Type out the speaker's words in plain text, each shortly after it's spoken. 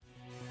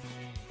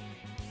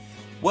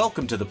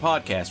Welcome to the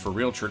podcast for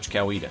Real Church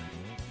Coweta.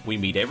 We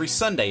meet every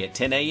Sunday at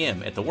 10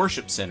 a.m. at the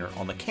Worship Center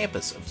on the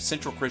campus of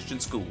Central Christian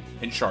School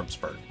in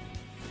Sharpsburg.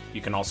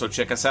 You can also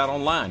check us out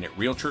online at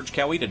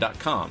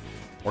realchurchcoweta.com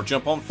or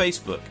jump on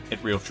Facebook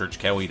at Real Church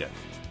Coweta.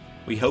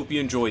 We hope you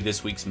enjoy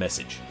this week's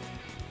message.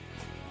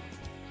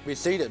 Be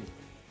seated.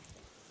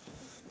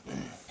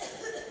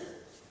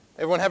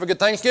 Everyone have a good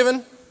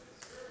Thanksgiving?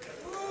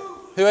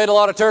 Who ate a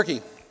lot of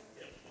turkey?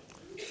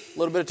 A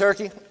little bit of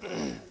turkey?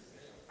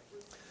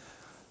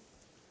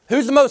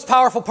 Who's the most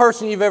powerful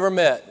person you've ever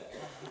met?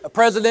 A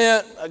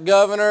president, a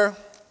governor,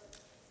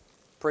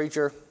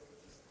 preacher?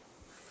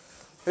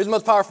 Who's the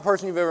most powerful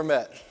person you've ever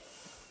met?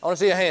 I want to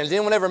see your hands.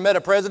 Anyone ever met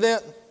a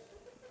president?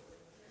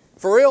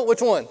 For real?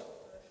 Which one?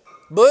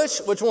 Bush?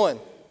 Which one?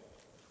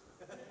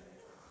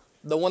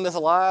 The one that's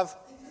alive?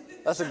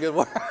 That's a good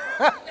word.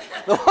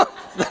 The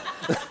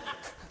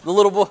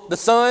little boy, the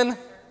son?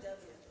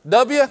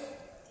 W?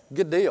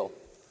 Good deal.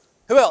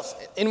 Who else?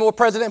 Any more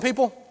president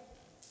people?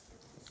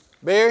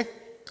 Barry?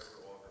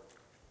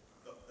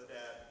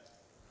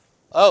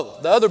 Oh,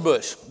 the other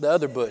Bush. The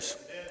other Bush.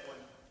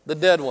 The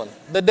dead one.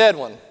 The dead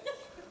one.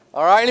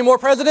 All right, any more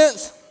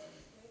presidents?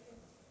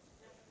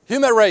 Who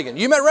met Reagan?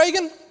 You met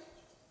Reagan?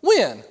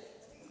 When?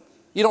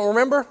 You don't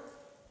remember?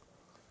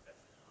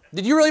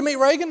 Did you really meet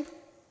Reagan?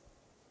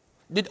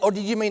 Did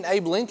you mean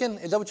Abe Lincoln?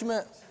 Is that what you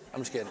meant?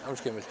 I'm just kidding,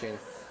 Miss Jeannie.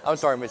 I'm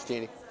sorry, Miss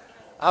Jeannie.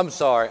 I'm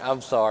sorry. I'm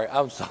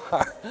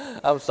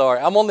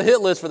on the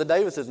hit list for the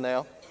Davises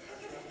now.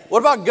 What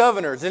about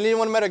governors?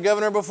 Anyone met a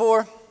governor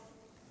before?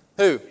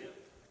 Who?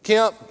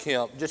 Kemp,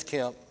 just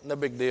Kemp. No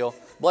big deal.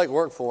 Blake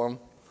worked for him.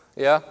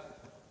 Yeah?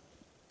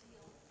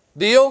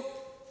 Deal?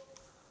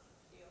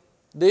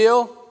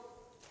 Who?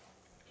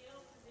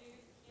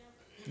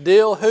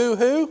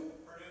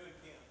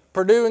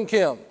 Purdue and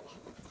Kemp.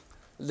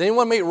 Does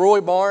anyone meet Roy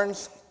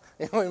Barnes?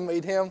 Anyone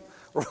meet him?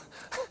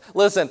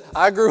 Listen,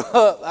 I grew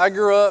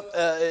up,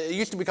 it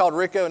used to be called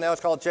Rico, now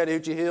it's called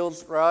Chattahoochee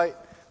Hills, right?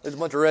 There's a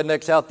bunch of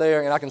rednecks out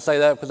there, and I can say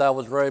that because I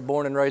was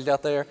born and raised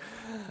out there.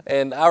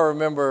 And I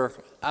remember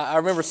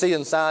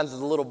seeing signs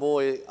as a little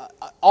boy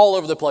all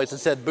over the place that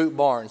said Boot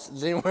Barnes.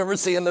 Does anyone remember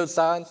seeing those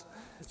signs?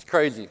 It's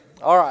crazy.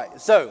 All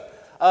right, so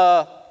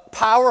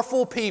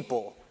powerful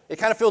people. It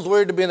kind of feels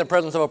weird to be in the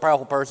presence of a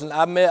powerful person.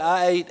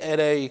 I ate at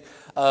it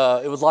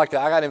was like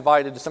I got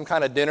invited to some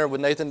kind of dinner with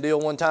Nathan Deal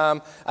one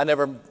time. I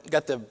never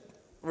got to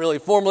really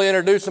formally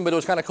introduce him, but it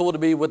was kind of cool to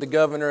be with the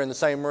governor in the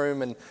same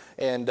room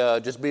and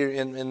just be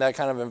in that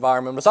kind of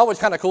environment. But it's always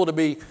kind of cool to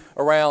be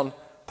around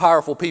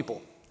powerful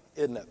people,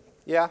 isn't it?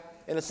 Yeah,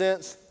 in a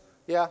sense?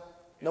 Yeah?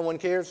 No one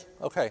cares?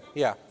 Okay,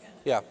 yeah.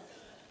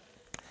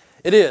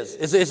 It is.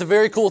 It's a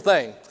very cool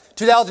thing.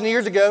 2,000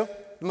 years ago,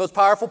 the most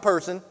powerful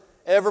person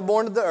ever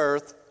born to the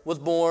earth was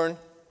born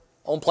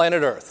on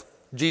planet Earth,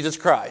 Jesus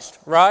Christ,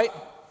 right?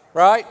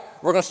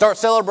 We're going to start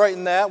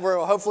celebrating that. We're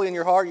hopefully in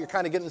your heart, you're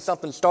kind of getting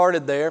something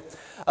started there.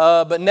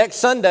 But next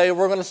Sunday,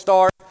 we're going to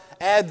start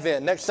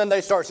Advent. Next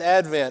Sunday starts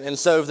Advent. And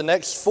so the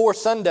next 4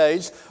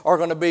 Sundays are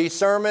going to be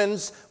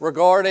sermons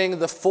regarding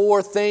the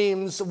 4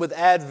 themes with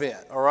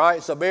Advent, all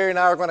right? So Barry and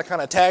I are going to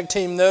kind of tag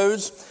team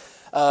those.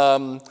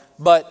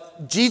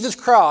 But Jesus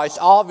Christ,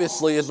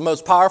 obviously, is the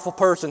most powerful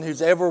person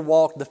who's ever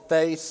walked the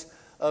face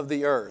of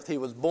the earth. He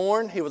was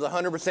born, he was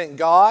 100%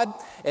 God,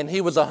 and he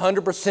was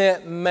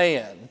 100%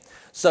 man.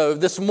 So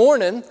this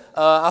morning,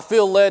 I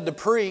feel led to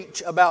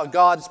preach about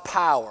God's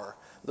power,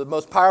 the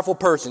most powerful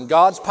person,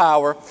 God's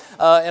power.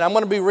 And I'm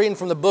going to be reading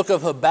from the book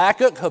of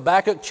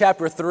Habakkuk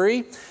chapter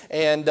 3.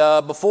 And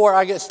before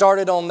I get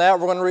started on that,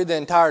 we're going to read the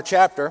entire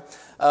chapter.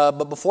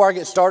 But before I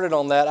get started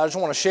on that, I just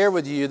want to share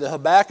with you that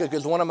Habakkuk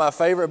is one of my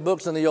favorite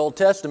books in the Old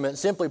Testament,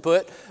 simply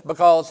put,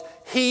 because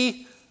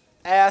he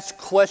ask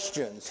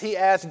questions. He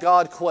asked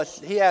God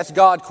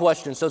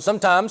questions. So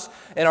sometimes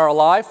in our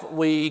life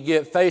we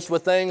get faced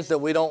with things that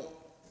we don't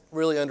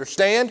really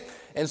understand.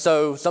 And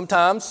so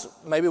sometimes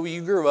maybe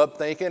you grew up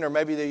thinking, or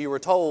maybe that you were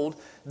told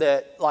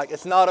that like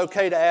it's not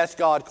okay to ask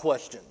God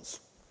questions,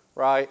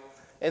 right?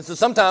 And so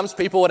sometimes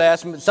people would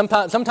ask me,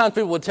 sometimes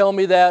people would tell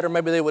me that, or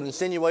maybe they would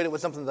insinuate it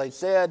with something they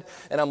said,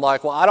 and I'm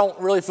like, well, I don't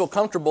really feel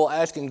comfortable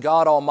asking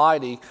God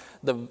Almighty,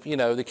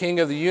 the King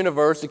of the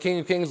universe, the King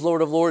of kings,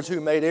 Lord of lords, who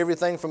made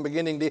everything from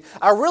beginning to end.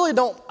 I really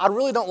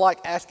don't like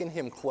asking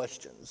him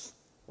questions,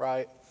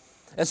 right?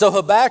 And so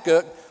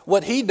Habakkuk,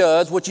 what he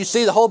does, what you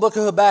see the whole book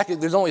of Habakkuk,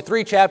 there's only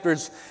 3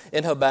 chapters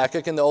in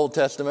Habakkuk in the Old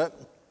Testament.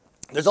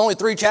 There's only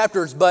 3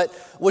 chapters, but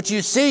what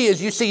you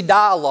see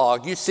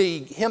dialogue. You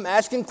see him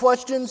asking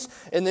questions,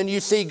 and then you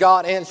see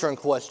God answering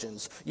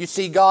questions. You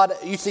see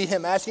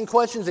him asking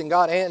questions and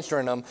God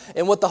answering them.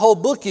 And what the whole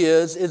book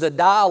is a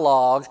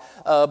dialogue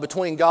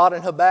between God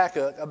and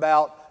Habakkuk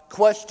about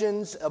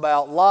questions,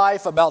 about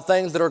life, about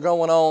things that are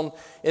going on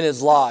in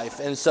his life.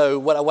 And so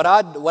what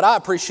I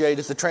appreciate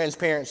is the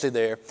transparency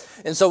there.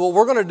 And so what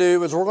we're going to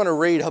do is we're going to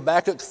read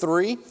Habakkuk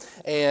 3,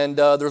 and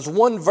there's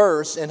one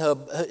verse in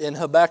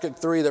Habakkuk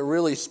 3 that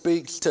really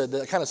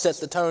that kind of sets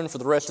the tone for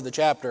the rest of the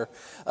chapter,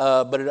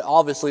 but it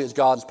obviously is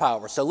God's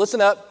power. So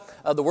listen up.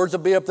 The words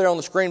will be up there on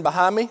the screen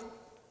behind me.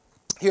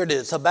 Here it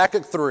is,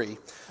 Habakkuk 3,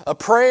 a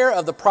prayer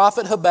of the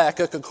prophet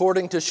Habakkuk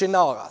according to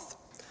Shinagoth.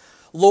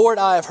 Lord,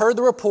 I have heard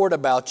the report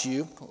about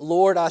you.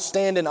 Lord, I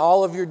stand in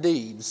all of your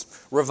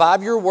deeds.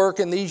 Revive your work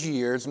in these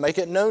years. Make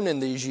it known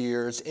in these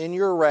years. In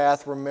your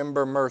wrath,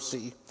 remember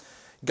mercy.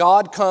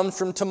 God comes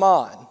from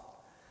Teman,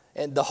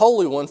 and the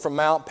Holy One from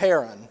Mount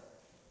Paran.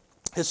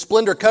 His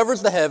splendor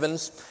covers the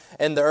heavens,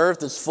 and the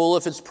earth is full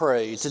of his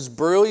praise. His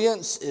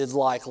brilliance is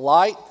like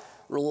light.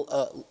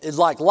 Rays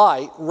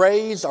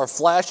are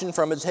flashing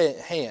from his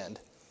hand.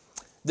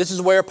 This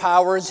is where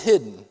power is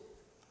hidden.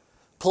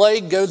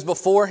 Plague goes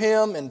before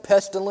him, and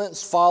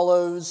pestilence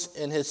follows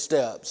in his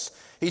steps.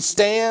 He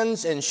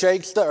stands and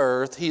shakes the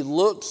earth. He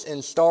looks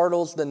and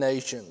startles the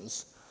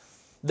nations.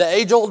 The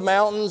age-old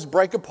mountains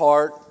break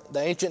apart. The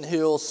ancient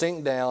hills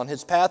sink down.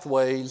 His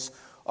pathways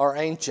are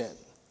ancient.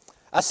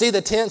 I see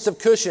the tents of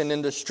Cushan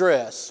in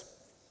distress.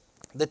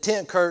 The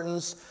tent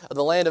curtains of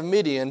the land of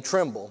Midian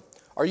tremble.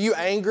 Are you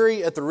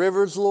angry at the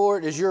rivers,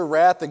 Lord? Is your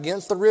wrath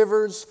against the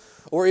rivers?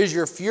 Or is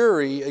your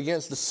fury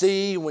against the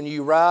sea when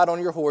you ride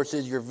on your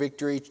horses, your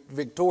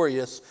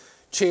victorious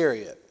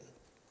chariot?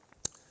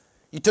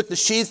 You took the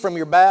sheath from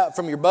your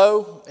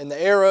bow, and the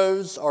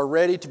arrows are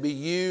ready to be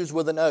used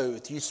with an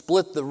oath. You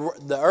split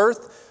the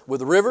earth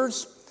with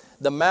rivers.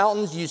 The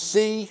mountains you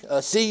see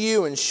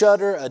you and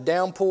shudder. A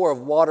downpour of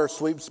water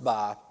sweeps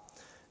by.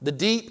 The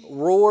deep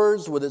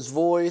roars with its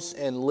voice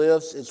and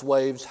lifts its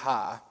waves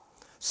high.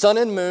 Sun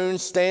and moon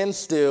stand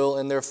still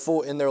in their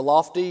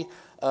lofty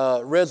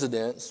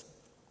residence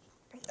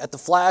at the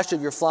flash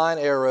of your flying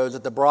arrows,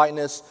 at the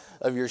brightness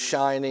of your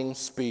shining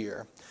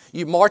spear.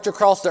 You march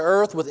across the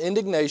earth with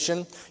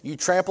indignation. You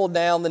trample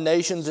down the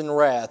nations in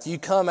wrath. You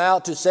come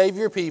out to save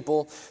your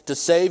people, to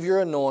save your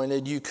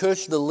anointed. You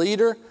crush the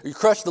leader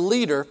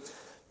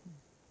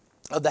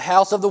of the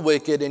house of the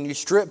wicked, and you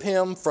strip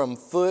him from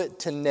foot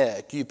to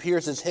neck. You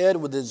pierce his head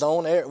with his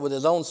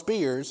own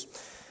spears.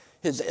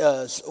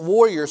 His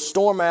warriors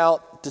storm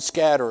out to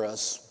scatter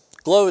us,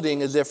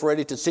 gloating as if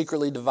ready to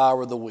secretly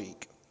devour the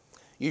weak.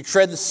 You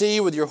tread the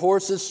sea with your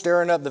horses,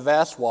 stirring up the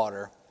vast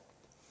water.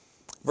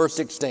 Verse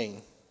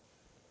 16.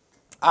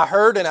 I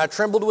heard and I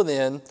trembled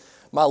within.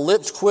 My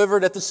lips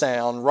quivered at the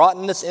sound.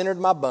 Rottenness entered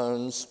my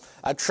bones.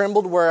 I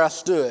trembled where I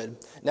stood.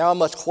 Now I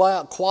must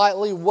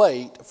quietly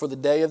wait for the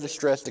day of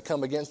distress to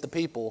come against the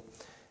people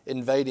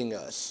invading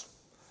us.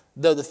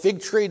 Though the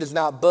fig tree does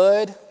not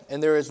bud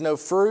and there is no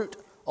fruit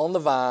on the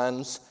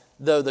vines,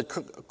 though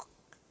the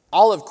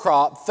olive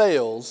crop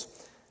fails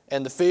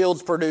and the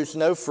fields produce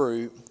no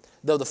fruit,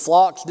 though the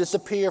flocks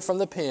disappear from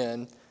the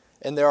pen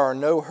and there are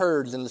no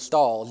herds in the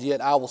stalls, yet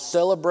I will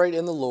celebrate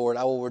in the Lord.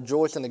 I will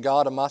rejoice in the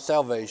God of my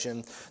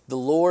salvation. The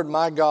Lord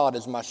my God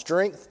is my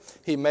strength.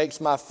 He makes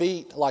my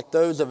feet like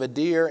those of a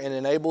deer and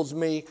enables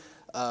me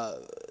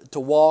to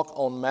walk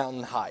on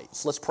mountain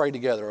heights. Let's pray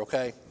together,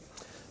 okay?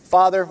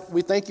 Father,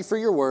 we thank you for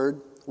your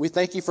word. We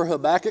thank you for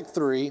Habakkuk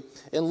 3.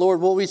 And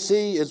Lord, what we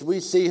see is we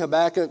see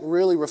Habakkuk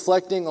really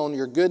reflecting on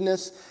your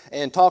goodness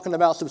and talking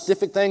about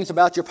specific things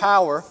about your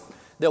power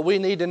that we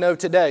need to know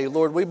today.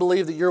 Lord, we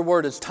believe that your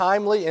word is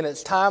timely and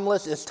it's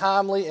timeless. It's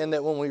timely, and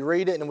that when we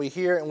read it and we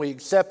hear it and we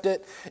accept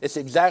it, it's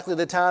exactly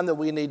the time that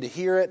we need to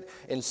hear it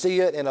and see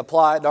it and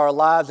apply it to our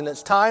lives. And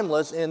it's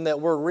timeless in that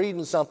we're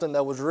reading something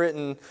that was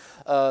written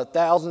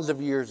thousands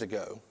of years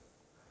ago.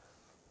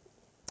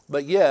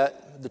 But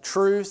yet, the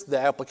truth, the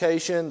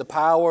application, the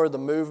power, the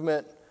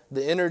movement,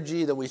 the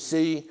energy that we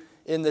see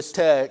in this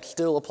text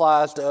still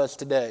applies to us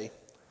today.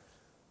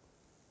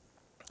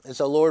 And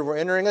so, Lord, we're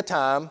entering a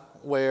time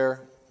where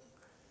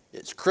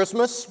it's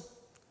Christmas,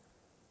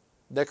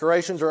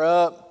 decorations are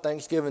up,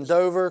 Thanksgiving's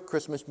over,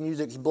 Christmas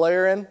music's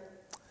blaring.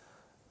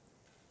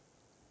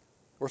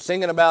 We're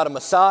singing about a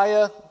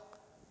Messiah,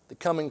 the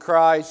coming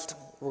Christ.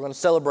 We're going to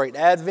celebrate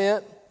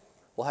Advent.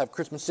 We'll have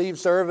Christmas Eve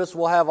service.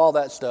 We'll have all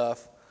that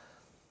stuff.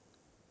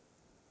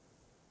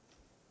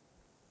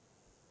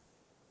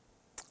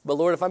 But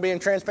Lord, if I'm being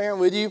transparent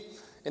with you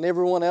and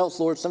everyone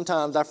else, Lord,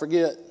 sometimes I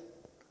forget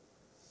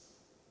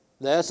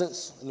the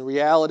essence and the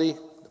reality,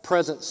 the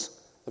presence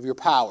of your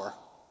power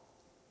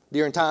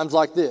during times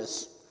like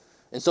this.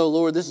 And so,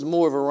 Lord, this is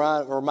more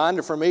of a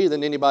reminder for me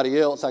than anybody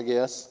else, I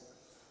guess,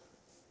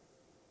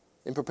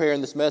 in preparing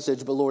this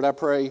message. But, Lord, I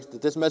pray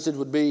that this message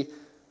would be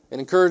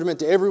an encouragement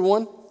to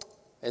everyone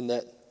and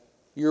that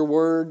your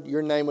word,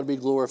 your name would be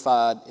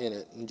glorified in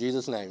it. In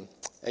Jesus' name,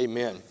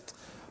 amen.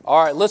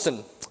 All right,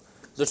 listen.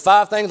 There's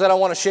 5 things that I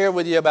want to share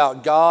with you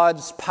about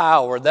God's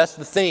power. That's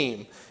the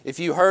theme. If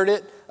you heard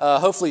it,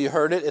 hopefully you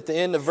heard it, at the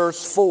end of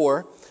verse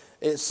 4,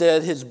 it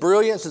said, his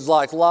brilliance is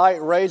like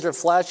light, rays are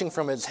flashing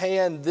from his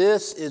hand.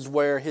 This is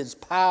where his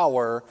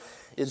power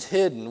is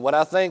hidden. What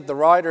I think the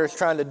writer is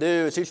trying to do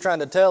is he's trying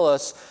to tell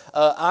us,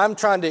 I'm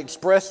trying to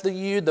express to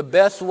you the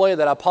best way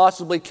that I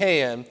possibly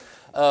can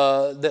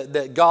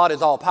that God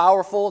is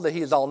all-powerful, that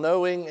he is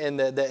all-knowing, and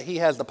that he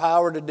has the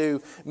power to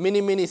do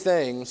many, many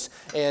things.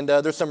 And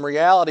there's some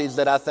realities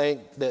that I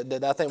think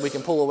that I think we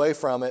can pull away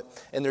from it,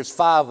 and there's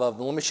 5 of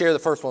them. Let me share the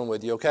first one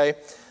with you, okay?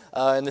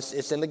 And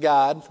it's in the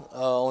guide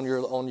on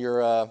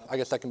your I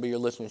guess that can be your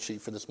listening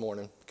sheet for this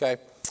morning, okay?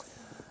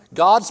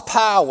 God's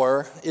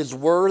power is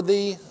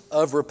worthy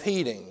of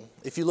repeating.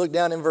 If you look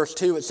down in verse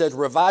 2, it says,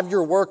 revive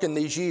your work in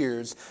these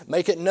years,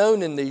 make it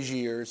known in these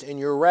years, in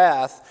your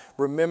wrath,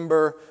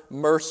 remember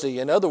mercy.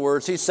 In other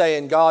words, he's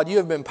saying, God, you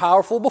have been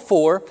powerful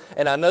before,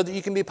 and I know that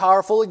you can be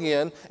powerful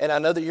again, and I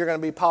know that you're going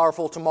to be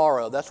powerful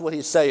tomorrow. That's what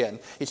he's saying.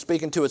 He's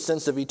speaking to a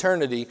sense of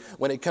eternity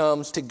when it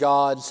comes to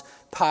God's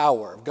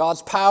power.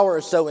 God's power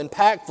is so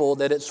impactful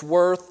that it's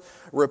worth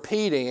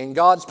repeating. And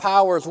God's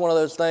power is one of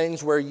those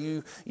things where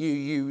you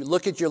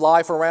look at your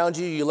life around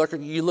you, you look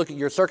at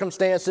your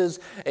circumstances,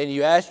 and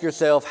you ask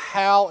yourself,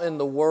 how in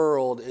the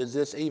world is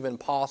this even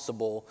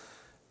possible?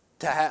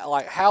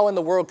 How in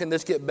the world can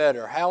this get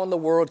better? How in the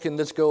world can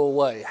this go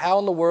away? How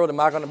in the world am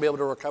I going to be able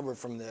to recover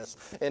from this?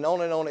 And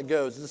on it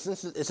goes.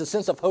 It's a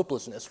sense of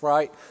hopelessness,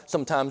 right?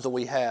 Sometimes that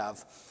we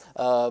have.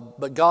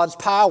 But God's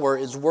power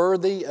is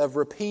worthy of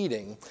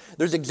repeating.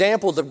 There's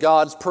examples of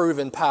God's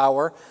proven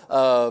power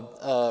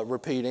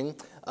repeating,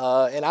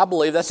 and I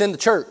believe that's in the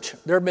church.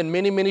 There have been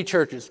many, many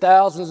churches,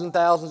 thousands and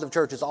thousands of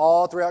churches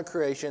all throughout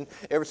creation,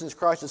 ever since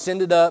Christ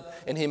ascended up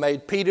and he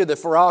made Peter the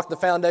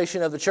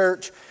foundation of the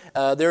church.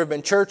 There have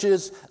been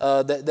churches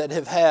that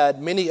have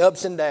had many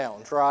ups and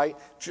downs, right?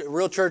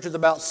 Real church is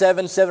about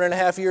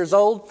 7.5 years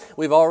old.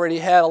 We've already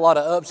had a lot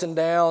of ups and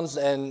downs,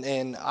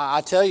 and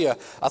I tell you,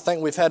 I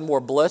think we've had more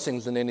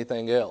blessings than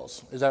anything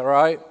else. Is that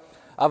right?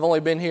 I've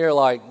only been here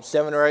like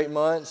 7 or 8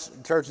 months.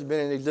 The church has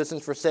been in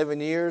existence for 7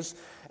 years,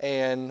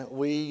 and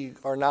we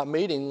are not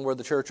meeting where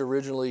the church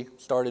originally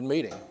started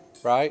meeting,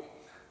 right?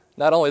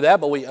 Not only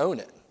that, but we own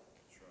it,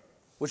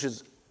 which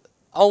is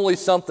only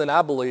something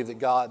I believe that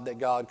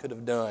God could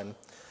have done.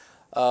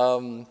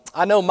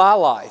 I know my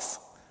life.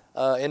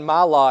 In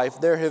my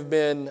life, there have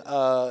been,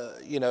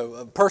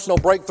 personal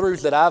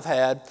breakthroughs that I've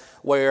had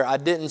where I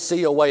didn't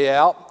see a way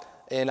out,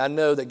 and I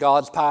know that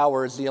God's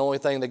power is the only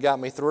thing that got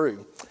me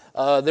through.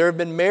 There have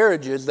been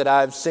marriages that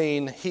I've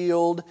seen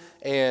healed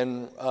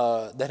and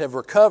that have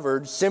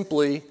recovered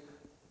simply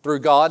through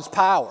God's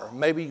power.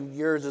 Maybe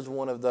yours is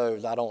one of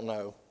those. I don't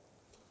know.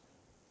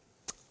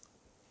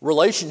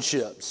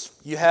 Relationships.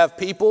 We have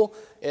people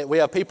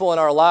in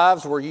our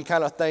lives where you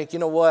kind of think, you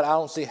know what, I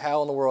don't see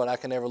how in the world I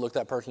can ever look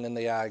that person in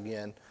the eye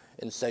again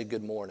and say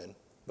good morning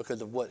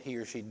because of what he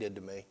or she did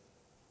to me.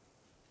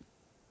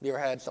 You ever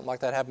had something like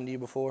that happen to you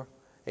before?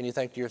 And you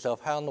think to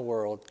yourself, how in the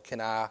world can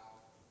I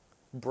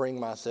bring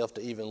myself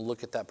to even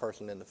look at that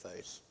person in the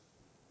face?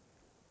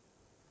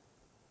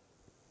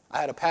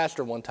 I had a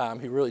pastor one time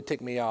who really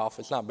ticked me off.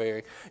 It's not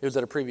Barry. It was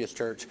at a previous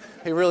church.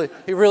 He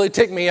really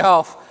ticked me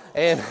off.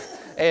 And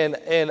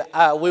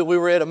we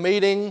were at a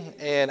meeting,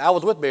 and I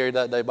was with Barry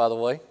that day, by the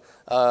way,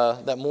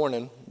 that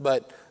morning.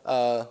 But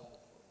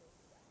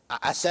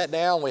I sat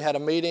down. We had a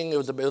meeting. It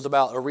was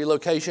about a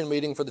relocation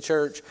meeting for the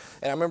church.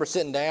 And I remember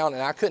sitting down,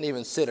 and I couldn't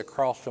even sit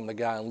across from the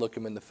guy and look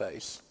him in the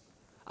face.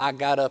 I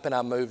got up and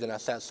I moved and I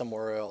sat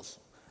somewhere else.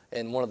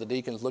 And one of the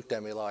deacons looked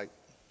at me like,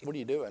 "What are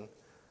you doing?"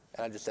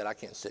 And I just said, "I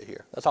can't sit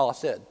here." That's all I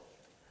said.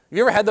 Have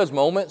you ever had those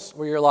moments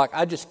where you're like,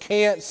 I just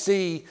can't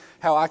see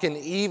how I can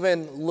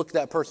even look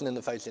that person in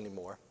the face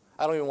anymore?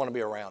 I don't even want to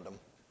be around them.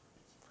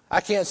 I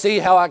can't see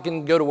how I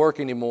can go to work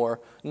anymore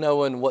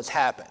knowing what's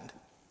happened,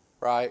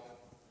 right?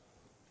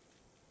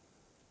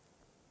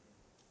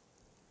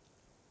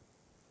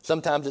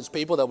 Sometimes it's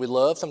people that we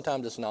love,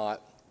 sometimes it's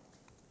not.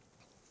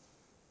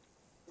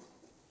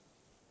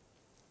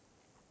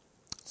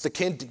 It's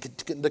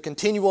the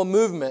continual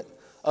movement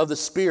of the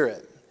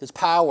Spirit, His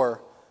power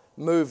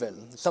moving.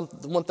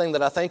 One thing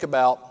that I think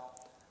about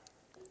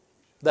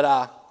that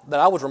I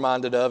was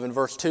reminded of in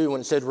verse 2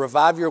 when it said,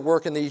 revive your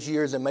work in these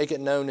years and make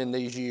it known in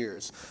these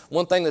years.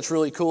 One thing that's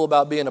really cool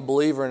about being a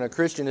believer and a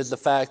Christian is the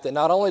fact that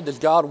not only does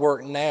God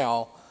work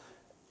now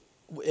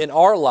in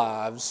our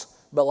lives,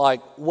 but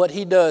like what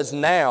He does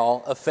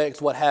now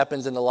affects what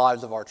happens in the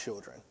lives of our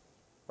children,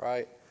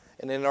 right?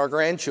 And in our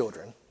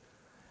grandchildren.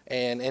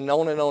 And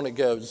on it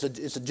goes.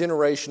 It's a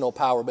generational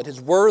power, but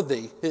His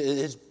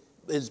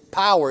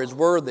power is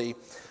worthy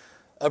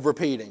of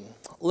repeating.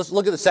 Let's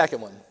look at the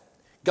second one.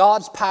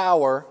 God's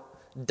power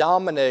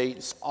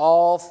dominates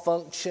all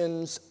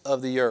functions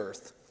of the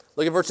earth.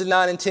 Look at verses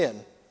 9 and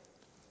 10.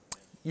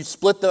 You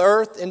split the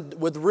earth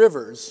with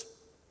rivers.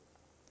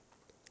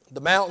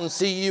 The mountains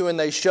see you and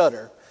they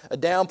shudder. A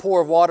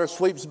downpour of water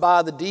sweeps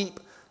by the deep.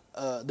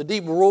 The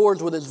deep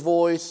roars with its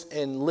voice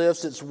and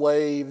lifts its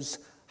waves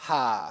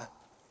high.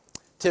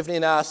 Tiffany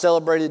and I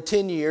celebrated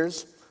 10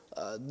 years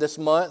this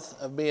month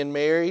of being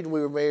married.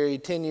 We were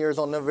married 10 years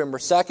on November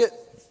 2nd.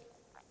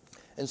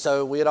 And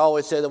so we had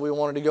always said that we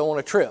wanted to go on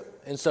a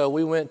trip. And so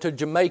we went to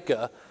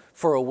Jamaica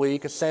for a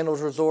week, a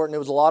Sandals resort, and it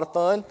was a lot of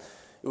fun.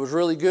 It was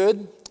really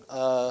good.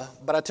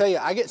 But I tell you,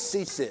 I get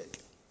seasick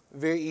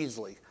very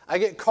easily. I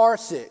get car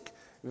sick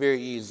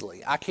very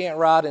easily. I can't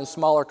ride in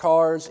smaller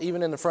cars,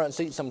 even in the front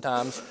seat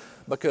sometimes,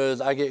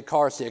 because I get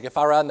car sick. If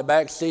I ride in the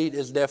back seat,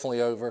 it's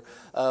definitely over.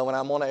 When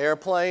I'm on an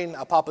airplane,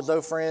 I pop a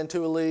Zofran,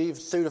 Aleve,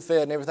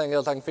 Sudafed, and everything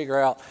else I can figure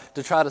out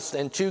to try to,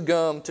 and chew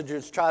gum to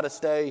just try to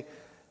stay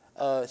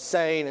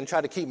sane and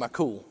try to keep my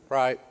cool,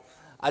 right?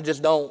 I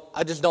just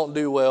don't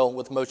do well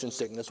with motion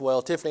sickness.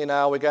 Well, Tiffany and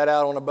I, we got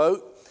out on a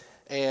boat,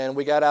 and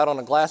we got out on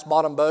a glass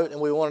bottom boat,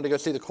 and we wanted to go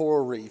see the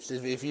coral reefs.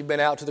 If you've been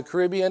out to the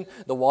Caribbean,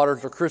 the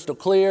waters are crystal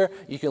clear.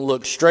 You can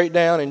look straight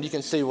down and you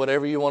can see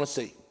whatever you want to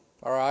see.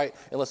 All right,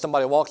 unless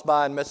somebody walks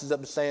by and messes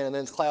up the sand, and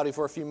then it's cloudy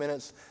for a few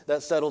minutes,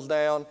 that settles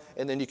down,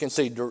 and then you can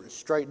see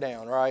straight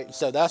down, right?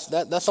 So that's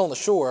on the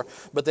shore.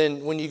 But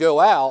then when you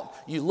go out,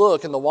 you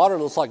look, and the water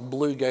looks like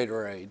blue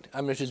Gatorade. I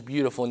mean, it's just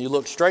beautiful. And you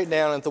look straight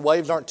down, and if the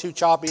waves aren't too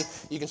choppy,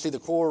 you can see the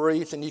coral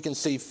reefs, and you can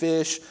see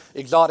fish,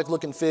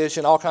 exotic-looking fish,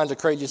 and all kinds of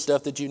crazy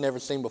stuff that you've never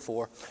seen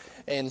before.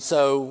 And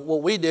so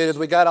what we did is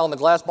we got on the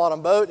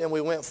glass-bottom boat, and we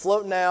went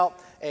floating out,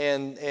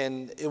 and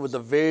it was a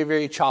very,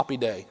 very choppy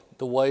day.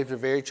 The waves were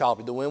very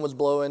choppy. The wind was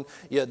blowing.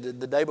 Yeah,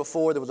 the day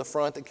before there was a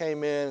front that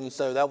came in, and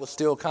so that was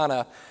still kind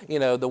of,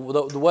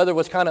 the weather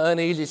was kind of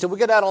uneasy. So we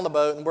get out on the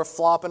boat, and we're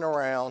flopping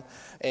around,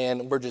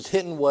 and we're just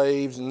hitting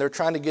waves, and they're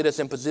trying to get us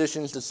in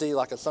positions to see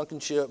like a sunken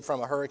ship from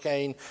a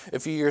hurricane a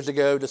few years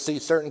ago, to see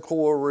certain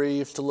coral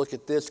reefs, to look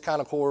at this kind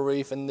of coral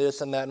reef and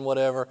this and that and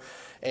whatever.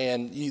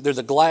 And there's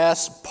a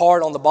glass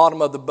part on the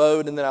bottom of the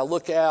boat, and then I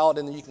look out,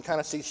 and you can kind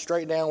of see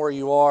straight down where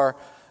you are.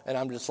 And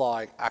I'm just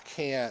like, I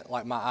can't,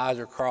 like my eyes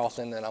are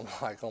crossing, and I'm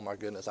like, oh my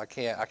goodness, I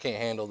can't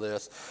handle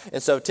this.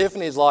 And so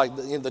Tiffany's like,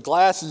 the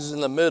glass is in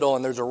the middle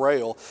and there's a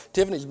rail.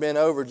 Tiffany's been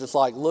over just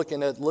like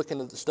looking at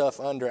the stuff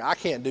under. I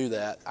can't do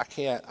that. I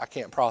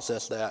can't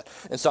process that.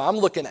 And so I'm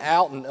looking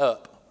out and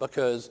up,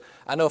 because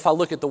I know if I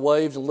look at the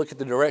waves and look at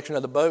the direction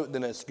of the boat,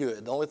 then it's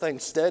good. The only thing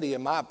steady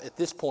at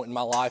this point in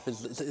my life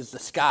is the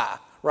sky,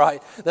 right?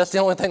 That's the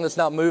only thing that's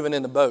not moving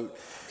in the boat.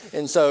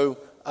 And so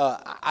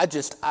I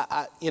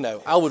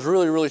was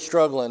really, really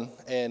struggling,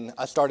 and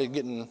I started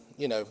getting,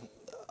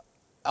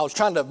 I was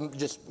trying to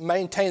just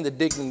maintain the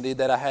dignity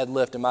that I had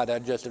left in my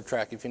digestive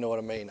tract, if you know what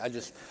I mean.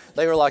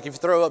 They were like, if you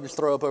throw up, just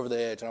throw up over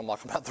the edge. And I'm like,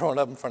 I'm not throwing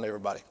up in front of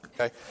everybody,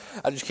 okay?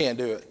 I just can't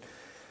do it.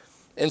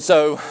 And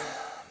so,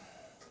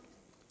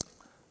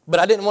 but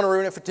I didn't want to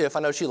ruin it for Tiff. I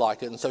know she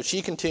liked it. And so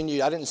she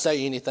continued. I didn't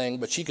say anything,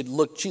 but she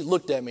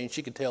looked at me, and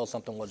she could tell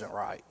something wasn't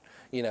right.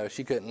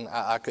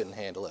 I couldn't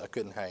handle it. I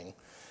couldn't hang.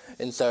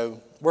 And so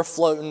we're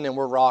floating and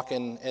we're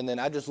rocking, and then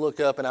I just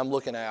look up and I'm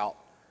looking out.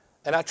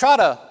 And I try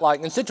to,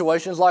 like in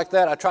situations like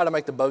that, I try to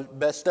make the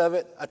best of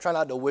it. I try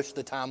not to wish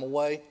the time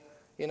away.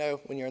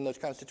 When you're in those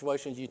kind of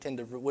situations, you tend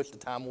to wish the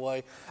time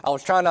away. I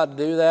was trying not to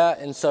do that.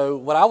 And so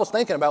what I was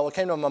thinking about, what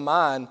came to my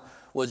mind,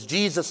 was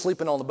Jesus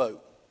sleeping on the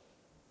boat,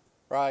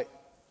 right?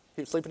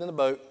 He was sleeping in the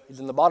boat. He's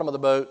in the bottom of the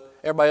boat.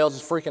 Everybody else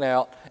is freaking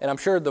out. And I'm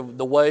sure the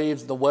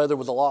waves, the weather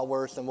was a lot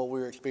worse than what we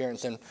were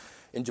experiencing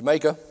in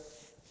Jamaica.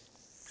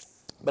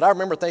 But I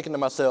remember thinking to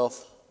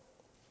myself,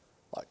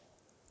 like,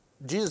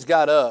 Jesus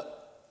got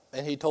up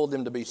and he told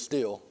them to be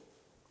still.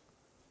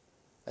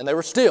 And they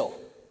were still.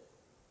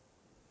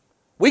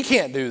 We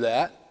can't do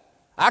that.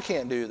 I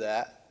can't do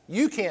that.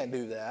 You can't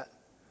do that.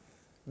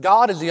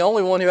 God is the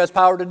only one who has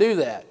power to do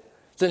that.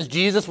 Since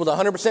Jesus was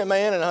 100%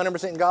 man and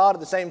 100% God at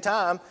the same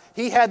time,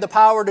 he had the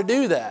power to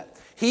do that.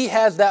 He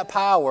has that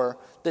power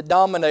that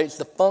dominates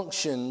the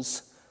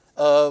functions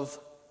of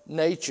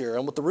nature.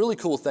 And what the really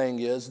cool thing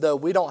is, though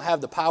we don't have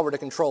the power to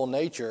control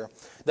nature,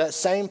 that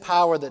same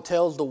power that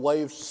tells the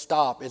waves to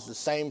stop is the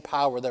same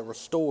power that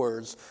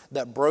restores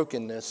that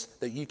brokenness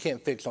that you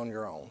can't fix on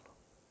your own.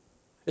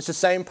 It's the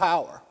same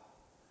power.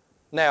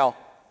 Now,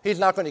 he's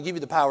not going to give you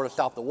the power to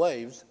stop the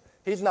waves.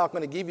 He's not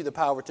going to give you the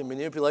power to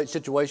manipulate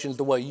situations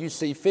the way you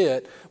see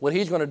fit. What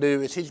he's going to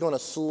do is he's going to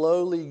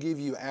slowly give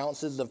you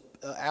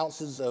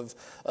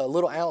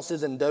little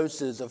ounces and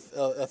doses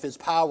of his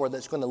power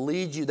that's going to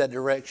lead you that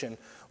direction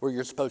where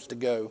you're supposed to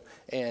go.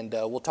 And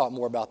we'll talk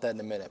more about that in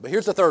a minute. But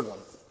here's the third one.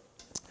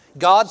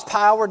 God's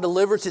power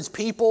delivers his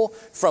people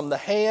from the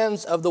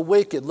hands of the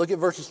wicked. Look at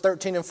verses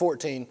 13 and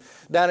 14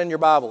 down in your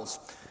Bibles.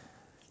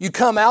 You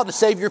come out to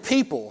save your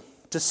people,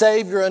 to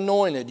save your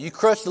anointed. You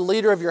crush the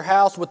leader of your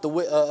house of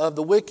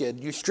the wicked.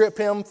 You strip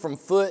him from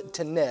foot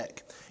to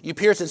neck. You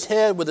pierce his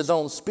head with his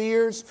own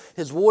spears.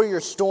 His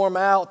warriors storm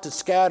out to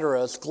scatter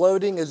us,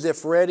 gloating as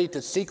if ready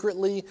to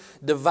secretly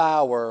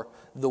devour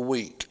the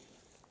weak.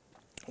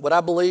 What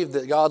I believe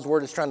that God's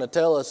word is trying to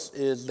tell us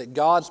is that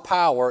God's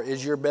power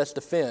is your best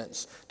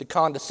defense to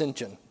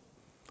condescension,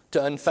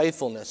 to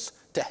unfaithfulness,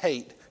 to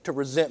hate, to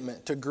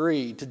resentment, to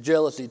greed, to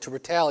jealousy, to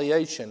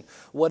retaliation,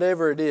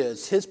 whatever it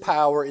is. His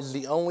power is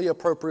the only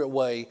appropriate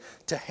way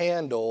to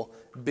handle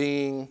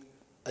being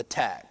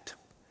attacked.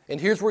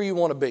 And here's where you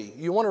want to be.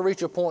 You want to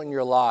reach a point in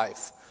your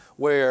life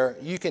where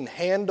you can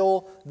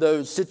handle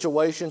those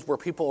situations where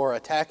people are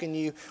attacking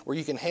you, where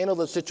you can handle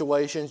those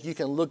situations, you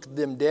can look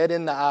them dead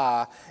in the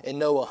eye and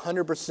know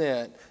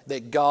 100%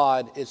 that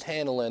God is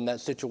handling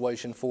that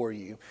situation for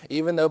you.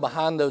 Even though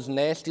behind those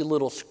nasty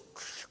little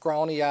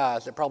scrawny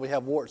eyes that probably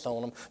have warts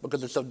on them because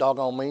they're so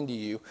doggone mean to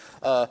you,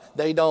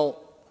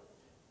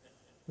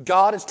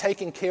 God is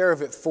taking care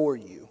of it for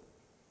you.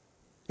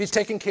 He's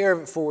taking care of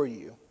it for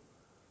you.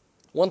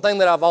 One thing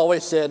that I've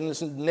always said, and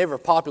it's never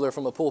popular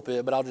from a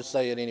pulpit, but I'll just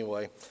say it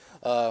anyway.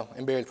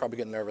 And Barry's probably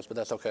getting nervous, but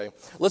that's okay.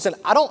 Listen,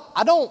 I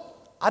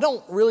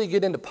don't really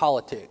get into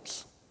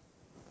politics.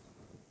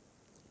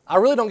 I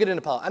really don't get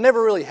into politics. I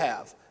never really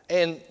have.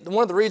 And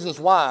one of the reasons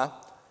why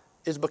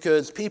is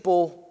because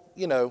people,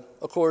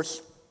 of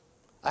course,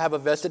 I have a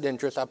vested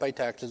interest. I pay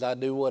taxes. I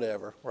do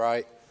whatever,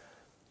 right?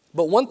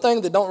 But one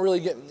thing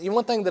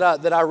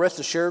that I rest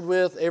assured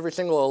with every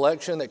single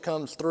election that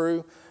comes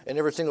through and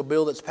every single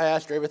bill that's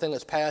passed or everything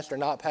that's passed or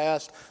not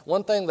passed,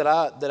 one thing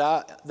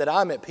that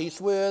I'm at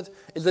peace with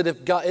is that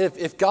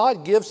if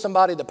God gives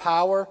somebody the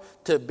power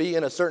to be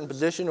in a certain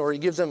position, or he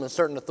gives them a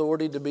certain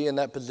authority to be in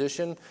that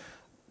position,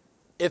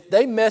 if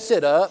they mess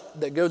it up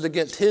that goes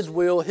against his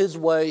will, his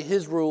way,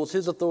 his rules,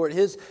 his authority,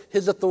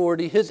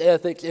 his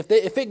ethics,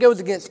 if it goes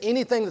against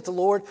anything that the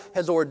Lord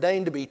has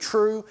ordained to be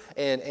true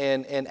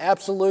and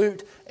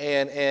absolute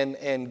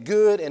and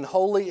good and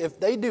holy, if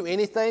they do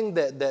anything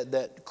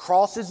that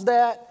crosses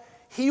that,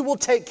 he will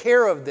take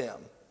care of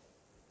them.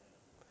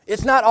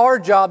 It's not our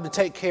job to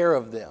take care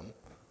of them.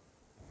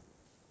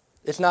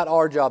 It's not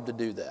our job to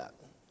do that.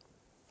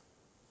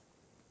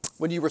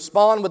 When you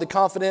respond with the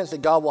confidence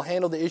that God will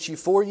handle the issue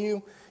for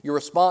you, your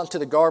response to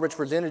the garbage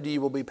presented to you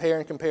will be pale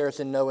in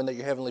comparison, knowing that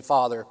your Heavenly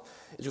Father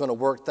is going to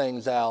work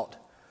things out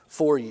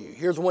for you.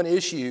 Here's one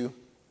issue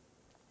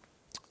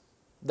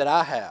that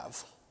I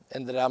have,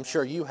 and that I'm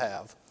sure you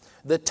have: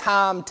 the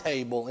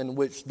timetable in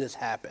which this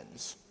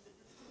happens.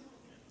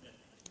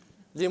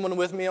 Is anyone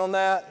with me on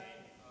that?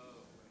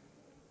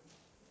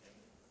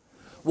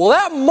 Well,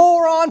 that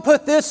moron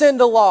put this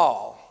into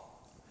law.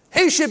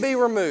 He should be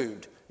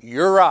removed.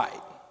 You're right.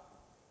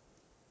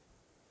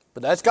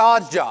 But that's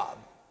God's job,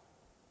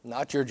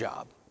 not your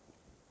job.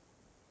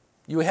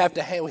 We have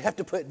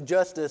to put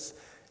justice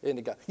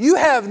into God. You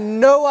have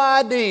no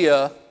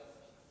idea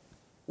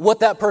what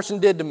that person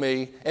did to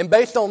me, and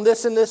based on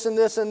this and this and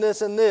this and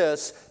this and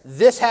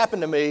this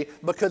happened to me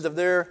because of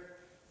their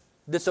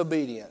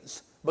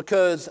disobedience,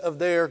 because of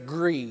their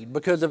greed,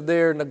 because of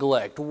their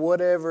neglect,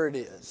 whatever it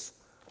is.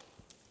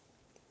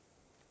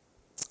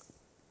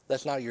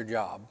 That's not your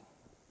job.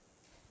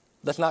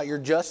 That's not your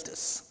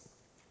justice.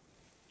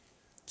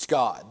 It's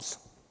God's.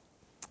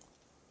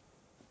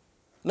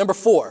 Number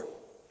 4,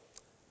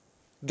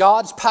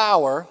 God's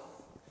power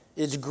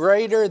is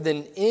greater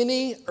than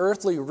any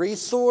earthly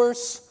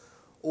resource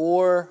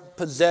or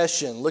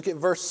possession. Look at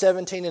verse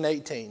 17 and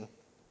 18.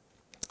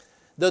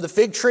 Though the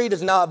fig tree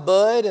does not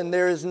bud and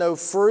there is no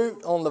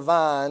fruit on the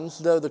vines,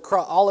 though the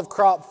olive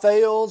crop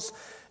fails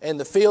and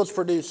the fields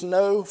produce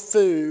no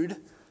food,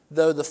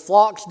 though the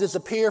flocks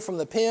disappear from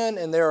the pen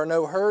and there are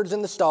no herds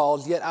in the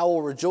stalls, yet I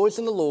will rejoice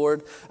in the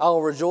Lord. I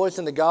will rejoice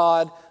in the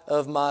God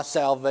of my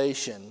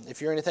salvation.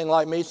 If you're anything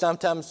like me,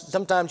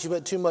 sometimes you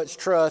put too much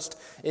trust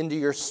into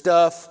your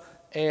stuff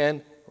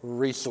and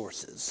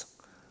resources.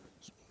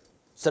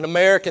 It's an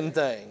American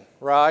thing,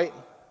 right?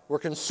 We're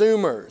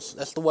consumers.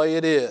 That's the way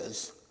it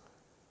is.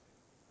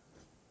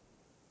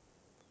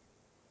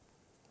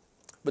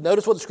 But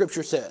notice what the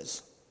Scripture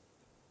says.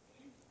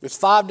 There's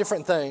 5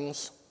 different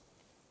things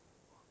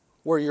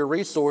where your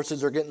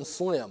resources are getting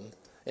slim,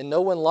 and no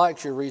one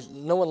likes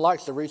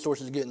the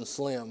resources getting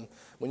slim.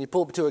 When you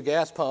pull up to a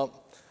gas pump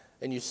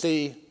and you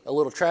see a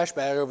little trash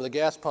bag over the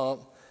gas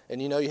pump,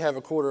 and you know you have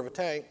a quarter of a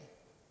tank,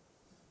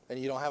 and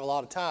you don't have a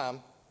lot of time,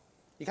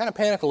 you kind of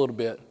panic a little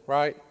bit,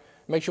 right?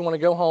 Makes you want to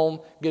go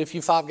home, get a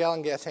few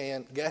 5-gallon gas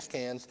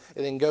cans,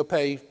 and then go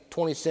pay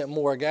 20 cents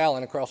more a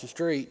gallon across the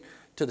street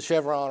to the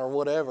Chevron or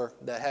whatever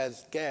that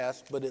has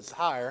gas, but it's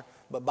higher.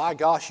 But by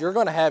gosh, you're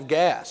going to have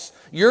gas.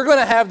 You're going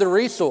to have the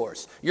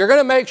resource. You're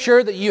going to make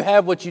sure that you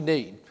have what you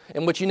need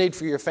and what you need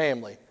for your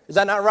family. Is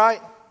that not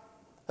right?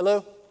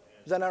 Hello?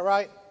 Is that not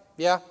right?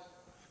 Yeah?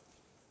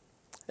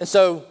 And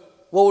so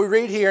what we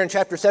read here in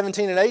chapter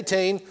 17 and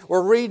 18,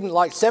 we're reading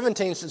like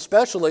 17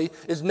 especially,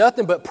 is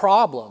nothing but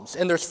problems.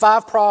 And there's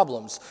 5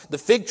 problems. The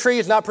fig tree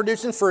is not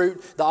producing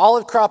fruit. The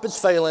olive crop is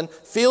failing.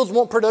 Fields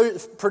won't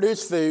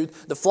produce food.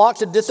 The flocks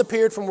have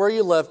disappeared from where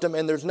you left them,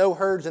 and there's no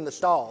herds in the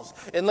stalls.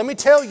 And let me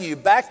tell you,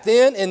 back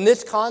then, in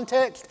this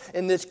context,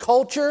 in this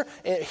culture,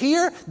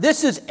 here,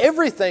 this is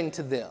everything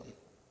to them.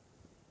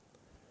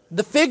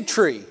 The fig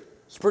tree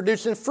is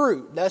producing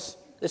fruit.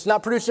 It's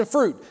not producing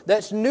fruit.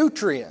 That's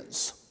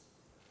nutrients.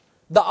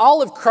 The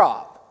olive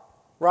crop,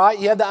 right?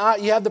 You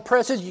have the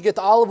presses, you get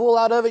the olive oil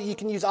out of it, you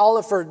can use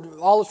olives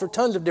for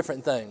tons of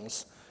different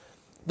things.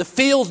 The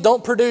fields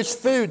don't produce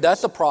food,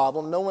 that's a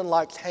problem. No one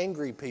likes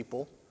hangry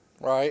people,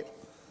 right?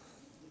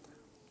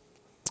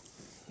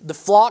 The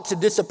flocks have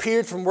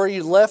disappeared from where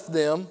you left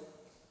them.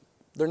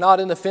 They're not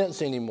in the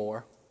fence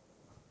anymore.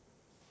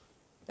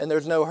 And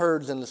there's no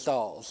herds in the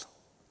stalls.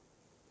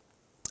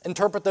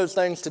 Interpret those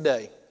things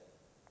today.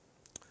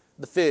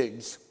 The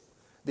figs.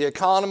 The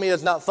economy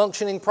is not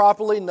functioning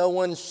properly. No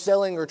one's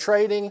selling or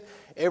trading.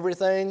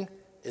 Everything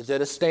is at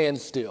a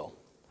standstill.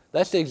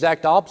 That's the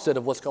exact opposite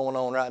of what's going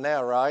on right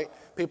now, right?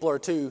 People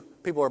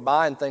are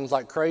buying things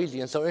like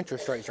crazy, and so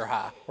interest rates are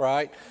high,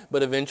 right?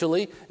 But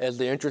eventually, as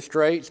the interest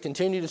rates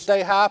continue to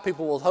stay high,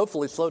 people will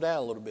hopefully slow down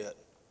a little bit,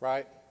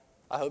 right?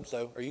 I hope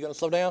so. Are you going to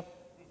slow down?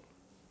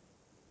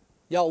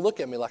 Y'all look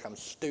at me like I'm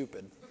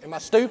stupid. Am I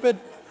stupid?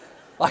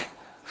 Like,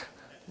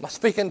 am I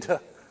speaking to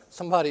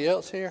somebody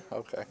else here?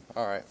 Okay,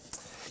 all right.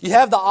 You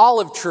have the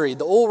olive tree.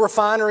 The oil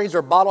refineries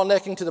are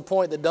bottlenecking to the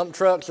point that dump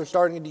trucks are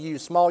starting to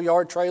use small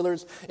yard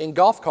trailers and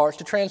golf carts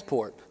to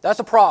transport. That's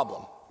a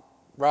problem,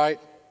 right?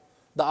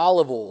 The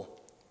olive oil.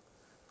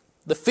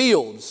 The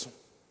fields.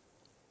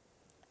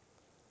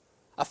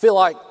 I feel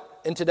like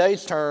in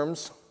today's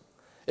terms,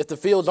 if the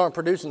fields aren't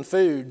producing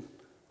food,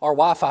 our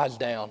Wi-Fi's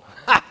down,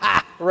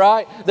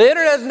 right? The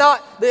internet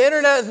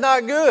is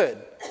not good.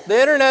 The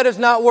internet is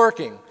not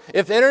working.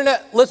 If the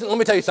internet, listen, let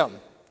me tell you something.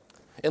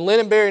 And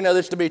Lynn and Barry know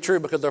this to be true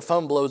because their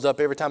phone blows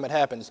up every time it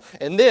happens.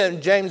 And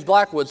then James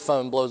Blackwood's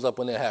phone blows up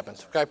when it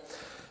happens, okay?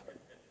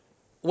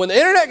 When the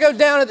internet goes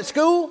down at the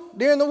school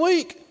during the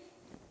week,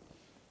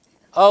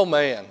 oh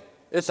man,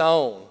 it's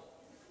on.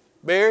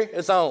 Barry,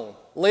 it's on.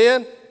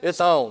 Lynn, it's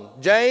on.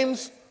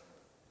 James,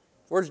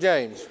 where's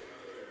James?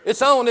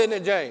 It's on, isn't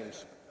it,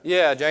 James?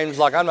 Yeah, James is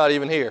like, I'm not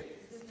even here.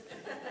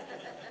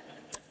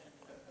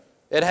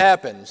 It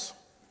happens.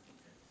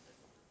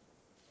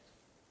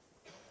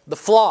 The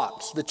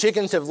flocks, the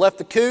chickens have left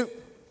the coop.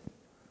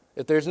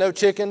 If there's no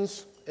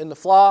chickens in the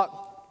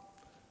flock,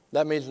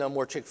 that means no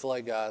more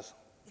Chick-fil-A, guys.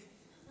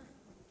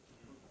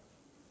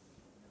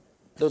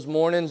 Those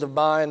mornings of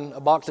buying a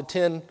box of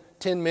 10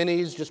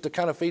 minis just to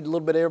kind of feed a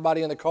little bit of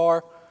everybody in the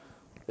car,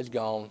 it's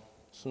gone.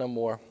 It's no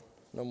more.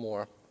 No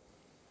more.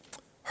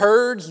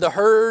 The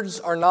herds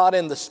are not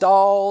in the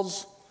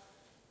stalls.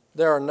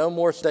 There are no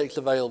more steaks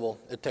available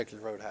at Texas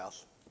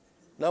Roadhouse.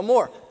 No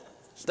more.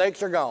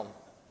 Steaks are gone.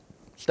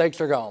 Steaks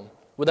are gone.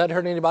 Would that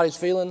hurt anybody's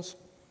feelings?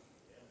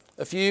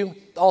 A few?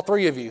 All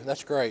three of you.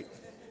 That's great.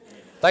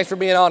 Thanks for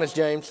being honest,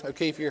 James.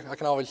 O'Keefe, I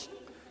can always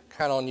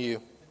count on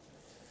you.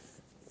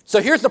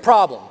 So here's the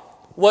problem.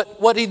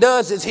 What he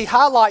does is he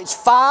highlights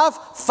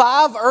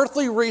five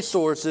earthly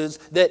resources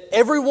that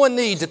everyone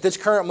needs at this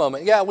current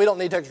moment. Yeah, we don't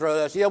need Texas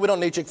Roadhouse. Yeah, we don't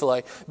need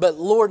Chick-fil-A. But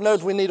Lord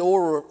knows we need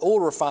oil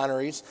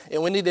refineries,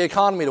 and we need the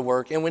economy to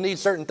work, and we need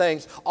certain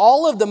things.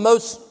 All of the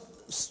most,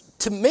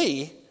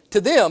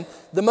 to them,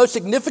 the most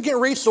significant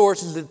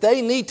resources that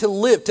they need to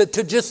live,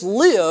 to just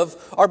live,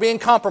 are being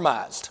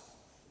compromised.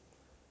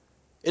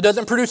 It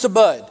doesn't produce a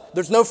bud.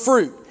 There's no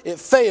fruit. It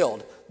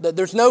failed.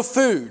 There's no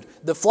food.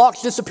 The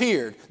flocks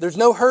disappeared. There's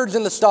no herds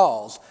in the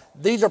stalls.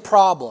 These are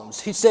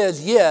problems. He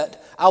says,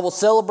 yet I will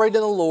celebrate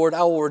in the Lord.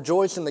 I will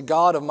rejoice in the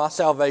God of my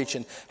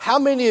salvation. How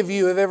many of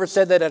you have ever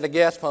said that at a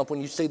gas pump when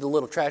you see the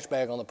little trash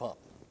bag on the pump?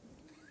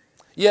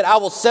 Yet I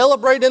will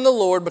celebrate in the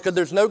Lord because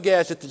there's no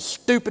gas at this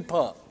stupid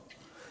pump.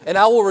 And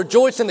I will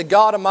rejoice in the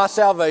God of my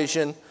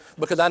salvation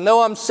because I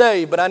know I'm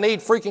saved, but I need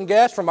freaking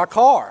gas for my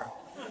car.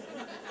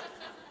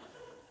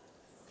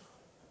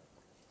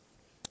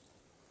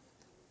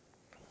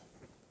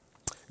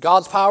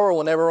 God's power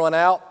will never run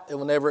out. It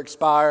will never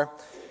expire.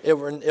 It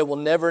will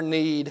never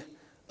need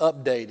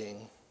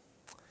updating.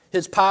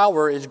 His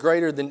power is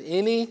greater than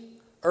any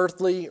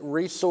earthly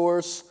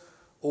resource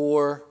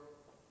or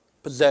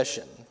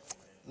possession.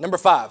 Number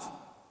 5,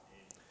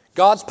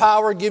 God's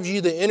power gives you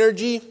the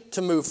energy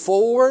to move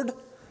forward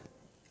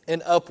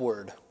and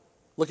upward.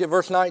 Look at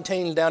verse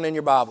 19 down in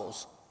your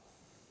Bibles.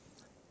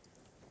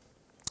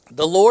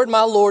 The Lord,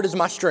 my Lord, is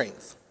my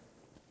strength.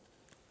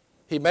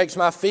 He makes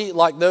my feet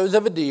like those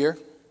of a deer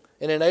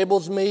and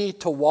enables me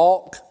to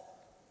walk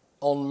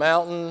on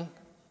mountain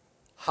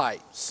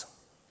heights.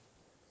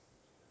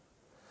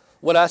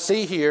 What I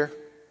see here,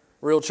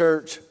 Real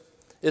Church,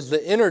 is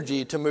the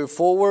energy to move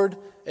forward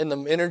and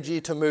the energy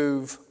to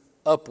move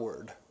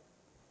upward.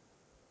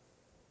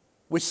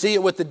 We see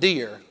it with the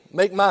deer.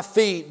 Make my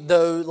feet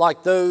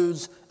like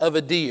those of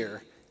a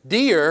deer.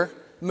 Deer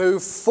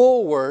move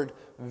forward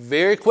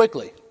very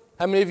quickly.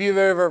 How many of you have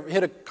ever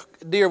hit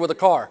a deer with a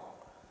car?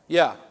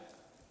 Yeah.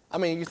 I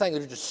mean, you think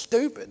they're just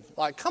stupid.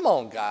 Like, come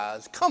on,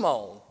 guys, come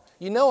on.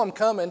 You know I'm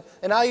coming,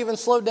 and I even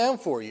slowed down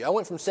for you. I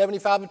went from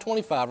 75 to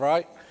 25,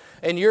 right?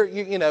 And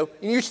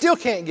you still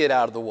can't get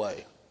out of the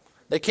way.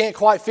 They can't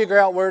quite figure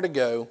out where to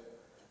go.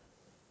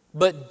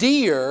 But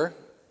deer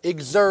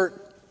exert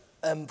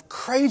a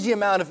crazy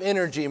amount of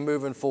energy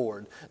moving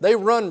forward. They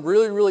run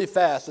really, really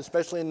fast,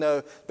 especially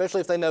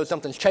if they know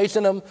something's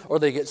chasing them or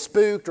they get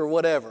spooked or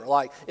whatever.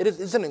 Like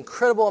it's an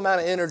incredible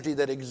amount of energy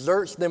that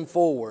exerts them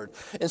forward.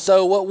 And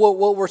so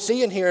what we're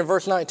seeing here in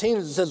verse 19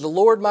 is it says, "The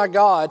Lord my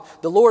God,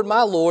 the Lord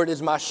my Lord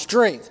is my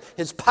strength.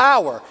 His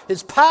power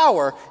is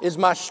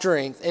my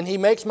strength, and He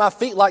makes my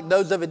feet like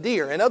those of a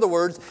deer." In other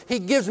words, He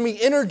gives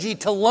me energy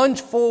to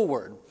lunge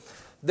forward.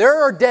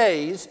 There are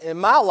days in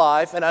my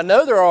life, and I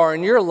know there are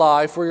in your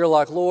life, where you're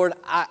like, "Lord,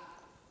 I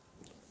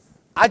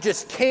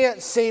just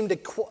can't seem to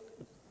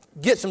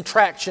get some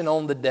traction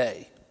on the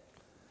day.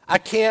 I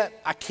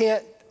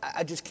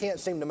just can't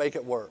seem to make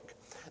it work."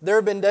 There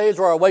have been days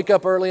where I wake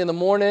up early in the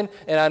morning,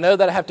 and I know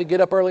that I have to get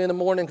up early in the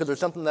morning because there's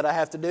something that I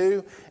have to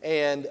do,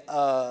 and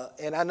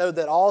I know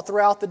that all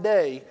throughout the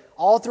day,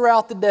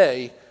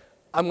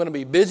 I'm going to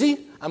be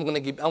busy. I'm going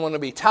to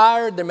be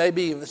tired. There may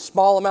be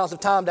small amounts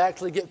of time to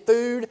actually get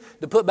food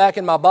to put back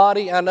in my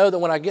body. I know that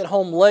when I get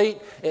home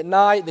late at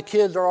night, the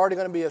kids are already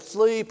going to be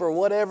asleep or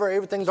whatever.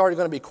 Everything's already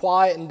going to be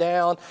quiet and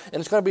down. And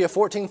it's going to be a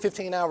 14,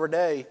 15-hour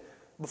day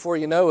before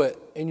you know it,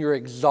 and you're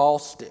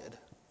exhausted.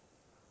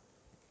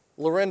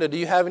 Lorinda, do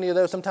you have any of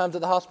those sometimes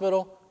at the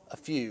hospital? A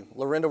few.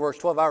 Lorinda works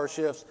 12-hour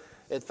shifts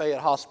at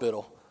Fayette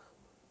Hospital.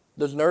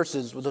 Those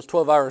nurses with those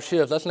 12-hour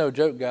shifts, that's no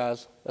joke,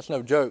 guys. That's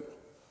no joke.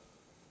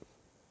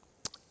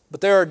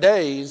 But there are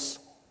days,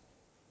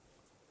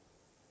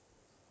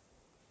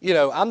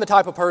 I'm the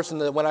type of person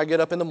that when I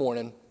get up in the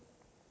morning,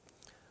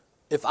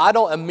 if I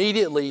don't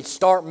immediately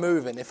start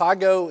moving, if I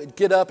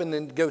get up and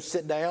then go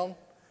sit down,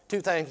 two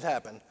things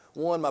happen.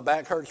 One, my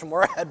back hurts from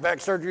where I had back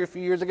surgery a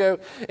few years ago.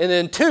 And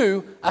then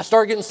two, I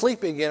start getting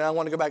sleepy again and I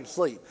want to go back to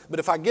sleep. But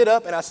if I get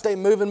up and I stay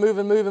moving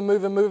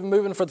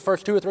for the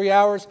first 2 or 3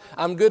 hours,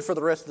 I'm good for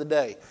the rest of the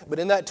day. But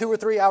in that 2 or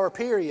 3 hour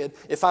period,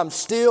 if I'm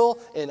still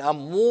and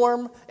I'm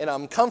warm and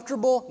I'm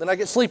comfortable, then I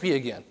get sleepy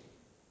again.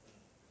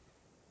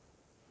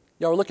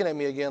 Y'all are looking at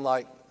me again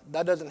like,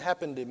 that doesn't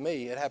happen to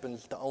me. It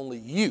happens to only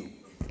you.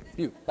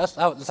 That's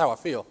how I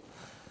feel.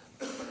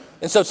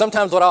 And so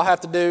sometimes what I'll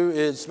have to do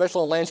is,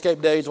 especially on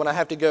landscape days when I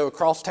have to go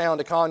across town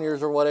to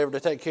Conyers or whatever to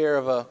take care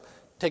of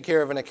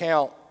an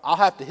account, I'll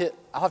have to hit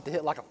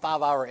like a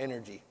 5-hour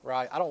energy,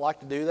 right? I don't like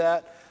to do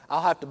that.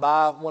 I'll have to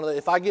buy one of the,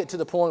 if I get to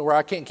the point where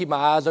I can't keep my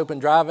eyes open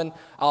driving,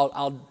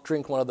 I'll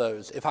drink one of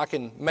those. If I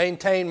can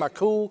maintain my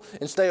cool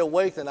and stay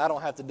awake, then I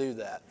don't have to do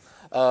that.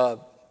 I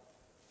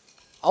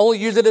only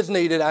use it as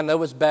needed. I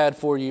know it's bad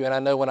for you, and I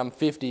know when I'm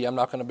 50, I'm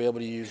not going to be able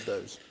to use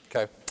those,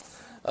 okay?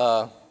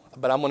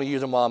 But I'm going to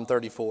use them while I'm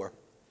 34.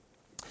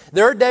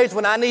 There are days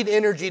when I need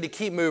energy to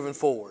keep moving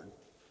forward.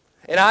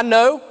 And I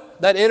know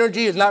that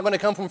energy is not going to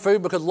come from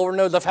food because Lord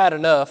knows I've had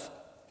enough.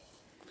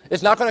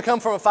 It's not going to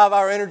come from a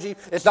 5-hour energy.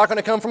 It's not going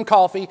to come from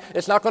coffee.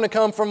 It's not going to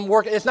come from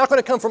work. It's not going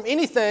to come from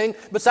anything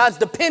besides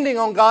depending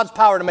on God's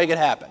power to make it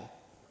happen.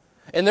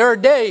 And there are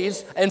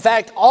days, in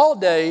fact, all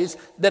days,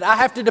 that I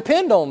have to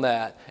depend on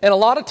that. And a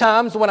lot of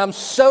times when I'm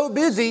so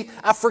busy,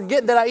 I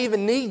forget that I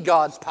even need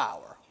God's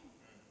power.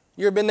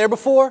 You ever been there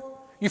before?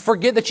 You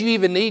forget that you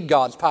even need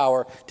God's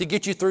power to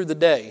get you through the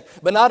day.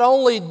 But not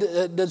only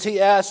does he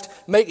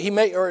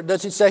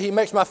say he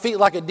makes my feet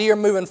like a deer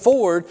moving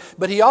forward,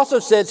 but he also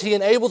says he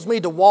enables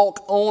me to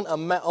walk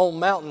on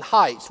mountain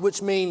heights,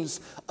 which means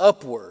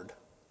upward.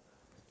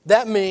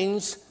 That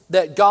means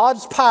that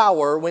God's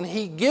power, when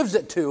he gives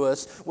it to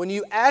us, when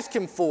you ask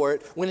him for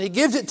it, when he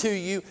gives it to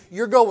you,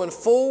 you're going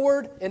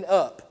forward and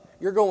up.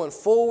 You're going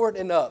forward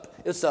and up.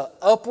 It's an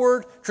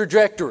upward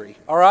trajectory,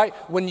 all right?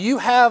 When you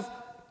have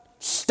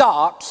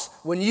stops,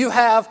 when you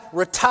have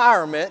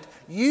retirement,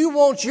 you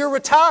want your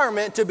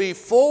retirement to be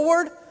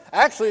forward.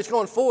 Actually, it's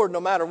going forward no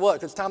matter what,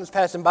 because time is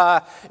passing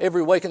by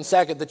every waking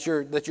second that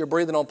you're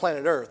breathing on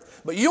planet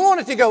Earth. But you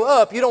want it to go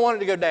up, you don't want it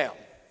to go down,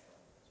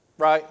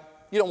 right?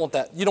 You don't want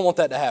that. You don't want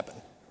that to happen.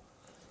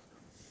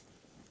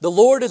 The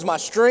Lord is my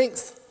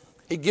strength.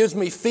 He gives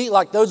me feet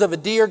like those of a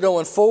deer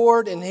going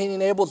forward, and he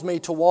enables me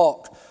to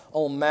walk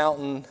on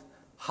mountain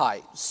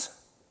heights.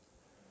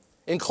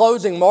 In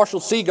closing, Marshall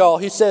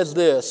Segal, he says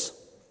this.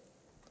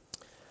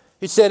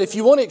 He said, if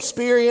you want to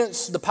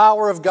experience the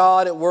power of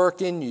God at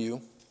work in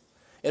you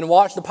and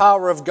watch the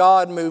power of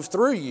God move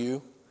through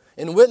you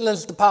and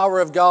witness the power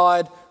of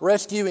God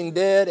rescuing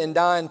dead and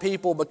dying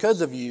people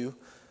because of you,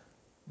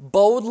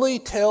 boldly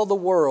tell the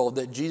world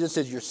that Jesus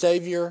is your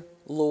Savior,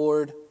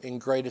 Lord, and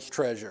greatest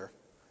treasure.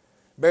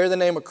 Bear the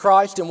name of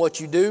Christ in what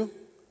you do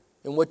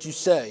and what you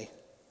say.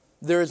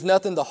 There is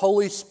nothing the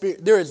Holy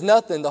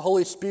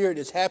Spirit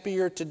is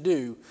happier to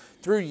do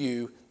through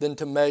you than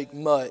to make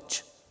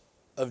much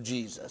of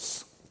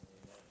Jesus.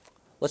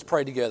 Let's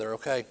pray together,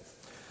 okay?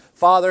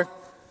 Father,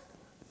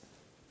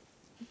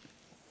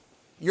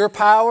 your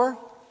power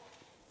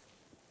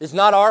is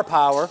not our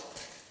power.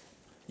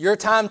 Your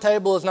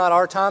timetable is not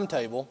our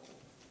timetable.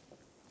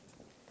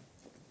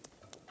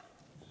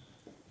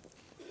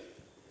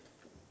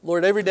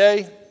 Lord, every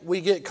day we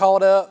get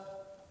caught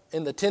up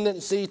in the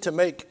tendency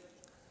to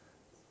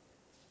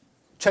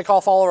check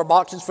off all our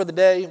boxes for the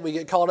day. We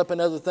get caught up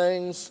in other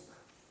things.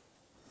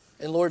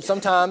 And Lord,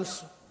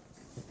 sometimes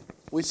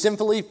we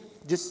simply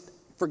just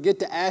forget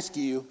to ask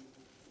you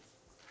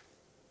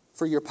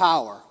for your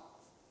power.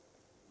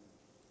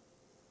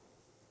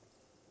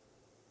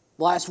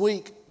 Last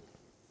week,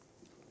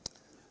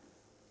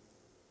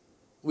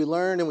 we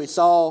learned and we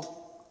saw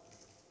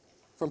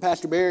from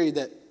Pastor Barry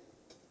that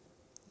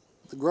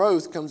the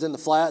growth comes in the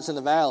flats and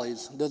the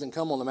valleys. It doesn't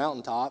come on the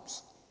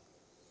mountaintops.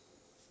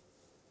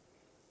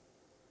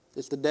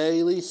 It's the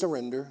daily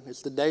surrender.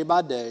 It's the day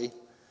by day.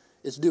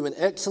 It's doing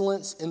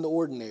excellence in the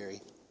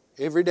ordinary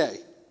every day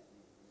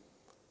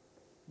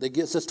that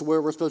gets us to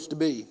where we're supposed to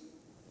be.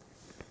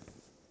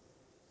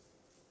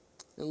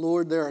 And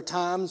Lord, there are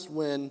times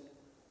when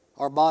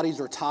our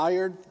bodies are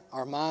tired,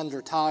 our minds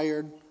are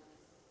tired,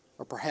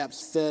 or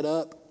perhaps fed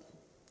up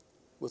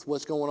with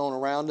what's going on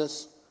around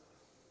us.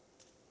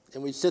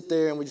 And we sit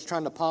there and we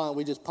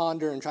just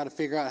ponder and try to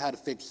figure out how to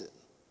fix it.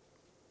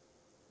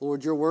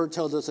 Lord, your word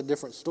tells us a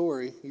different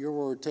story. Your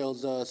word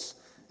tells us,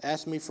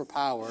 ask me for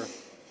power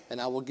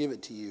and I will give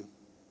it to you.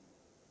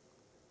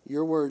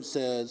 Your word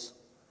says,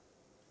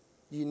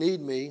 you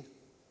need me.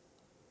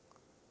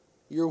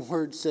 Your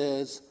word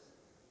says,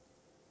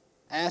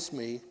 ask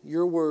me.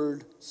 Your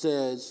word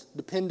says,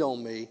 depend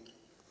on me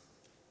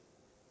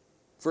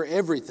for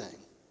everything.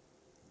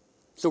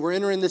 So we're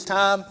entering this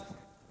time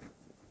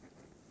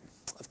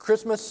of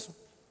Christmas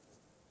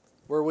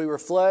where we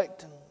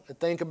reflect and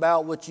think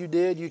about what you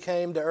did. You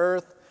came to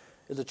earth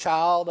as a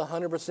child,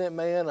 100%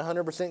 man,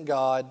 100%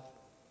 God,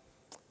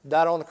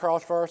 died on the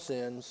cross for our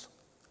sins,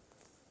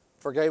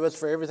 forgave us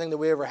for everything that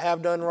we ever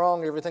have done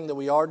wrong, everything that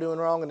we are doing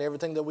wrong, and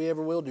everything that we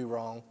ever will do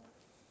wrong.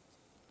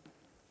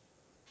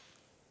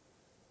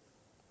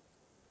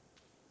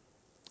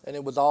 And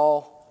it was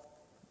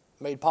all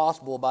made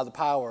possible by the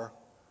power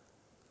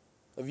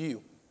of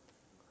you.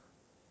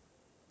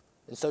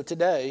 And so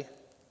today,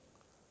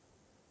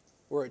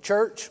 we're at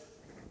church.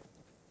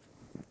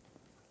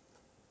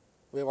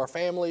 We have our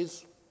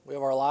families. We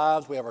have our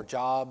lives. We have our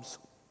jobs.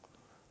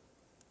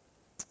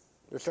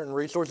 There are certain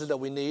resources that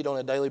we need on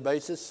a daily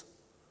basis.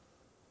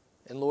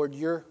 And Lord,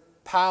 your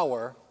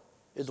power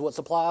is what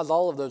supplies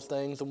all of those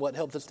things and what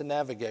helps us to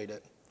navigate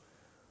it.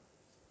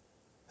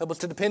 Help us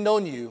to depend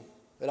on you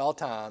at all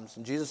times.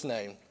 In Jesus'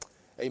 name,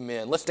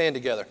 amen. Let's stand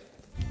together.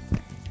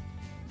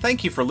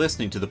 Thank you for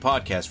listening to the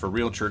podcast for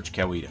Real Church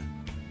Coweta.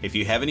 If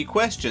you have any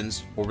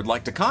questions or would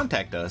like to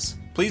contact us,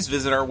 please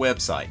visit our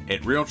website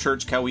at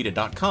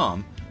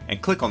realchurchcoweta.com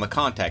and click on the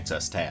Contact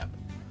Us tab.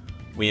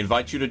 We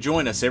invite you to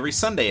join us every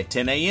Sunday at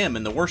 10 a.m.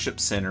 in the Worship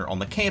Center on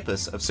the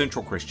campus of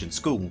Central Christian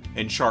School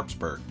in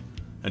Sharpsburg.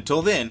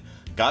 Until then,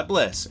 God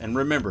bless, and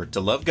remember to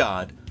love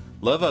God,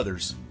 love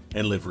others,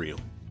 and live real.